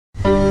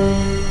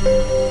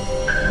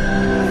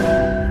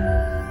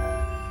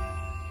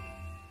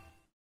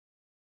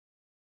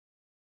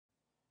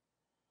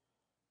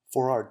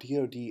For our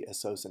DoD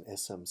SOs and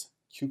ISMs,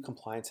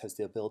 Qcompliance has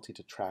the ability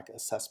to track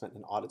assessment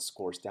and audit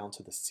scores down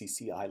to the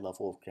CCI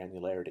level of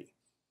granularity.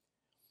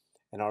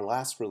 In our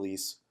last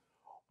release,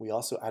 we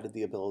also added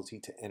the ability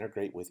to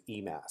integrate with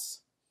eMASS.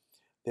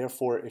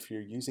 Therefore, if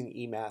you're using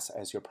eMASS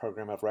as your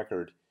program of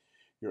record,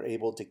 you're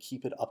able to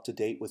keep it up to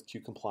date with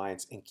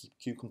Qcompliance and keep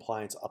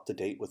Qcompliance up to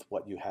date with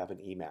what you have in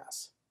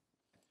eMASS.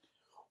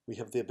 We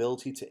have the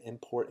ability to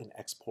import and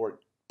export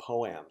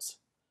POAMs.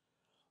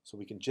 So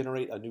we can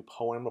generate a new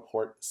POAM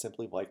report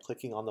simply by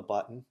clicking on the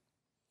button.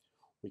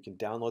 We can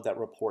download that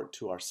report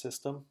to our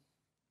system,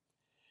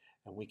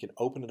 and we can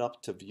open it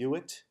up to view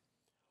it,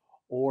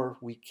 or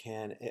we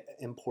can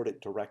import it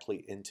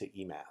directly into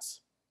eMASS.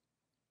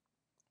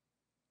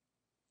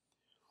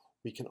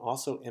 We can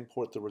also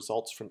import the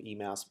results from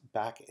eMASS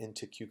back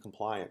into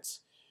Qcompliance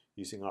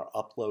using our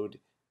upload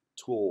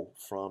tool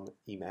from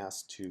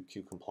eMASS to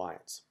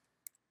Qcompliance.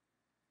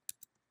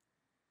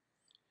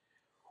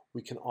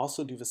 We can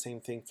also do the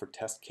same thing for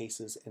test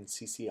cases and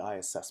CCI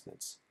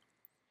assessments.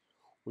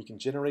 We can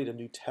generate a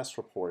new test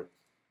report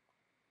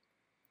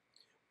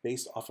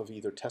based off of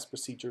either test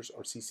procedures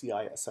or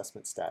CCI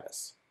assessment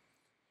status.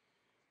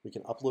 We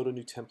can upload a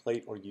new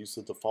template or use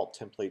the default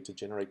template to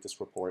generate this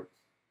report.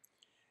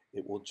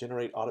 It will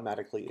generate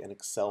automatically an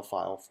Excel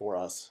file for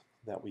us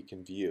that we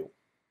can view.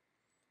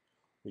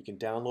 We can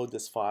download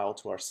this file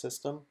to our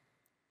system,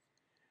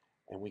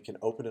 and we can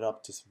open it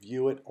up to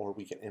view it, or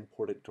we can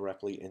import it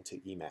directly into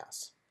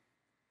eMASS.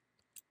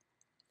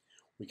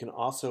 We can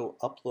also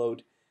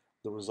upload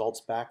the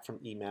results back from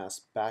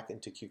eMASS back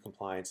into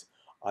Qcompliance,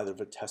 either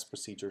the test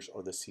procedures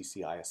or the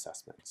CCI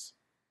assessments.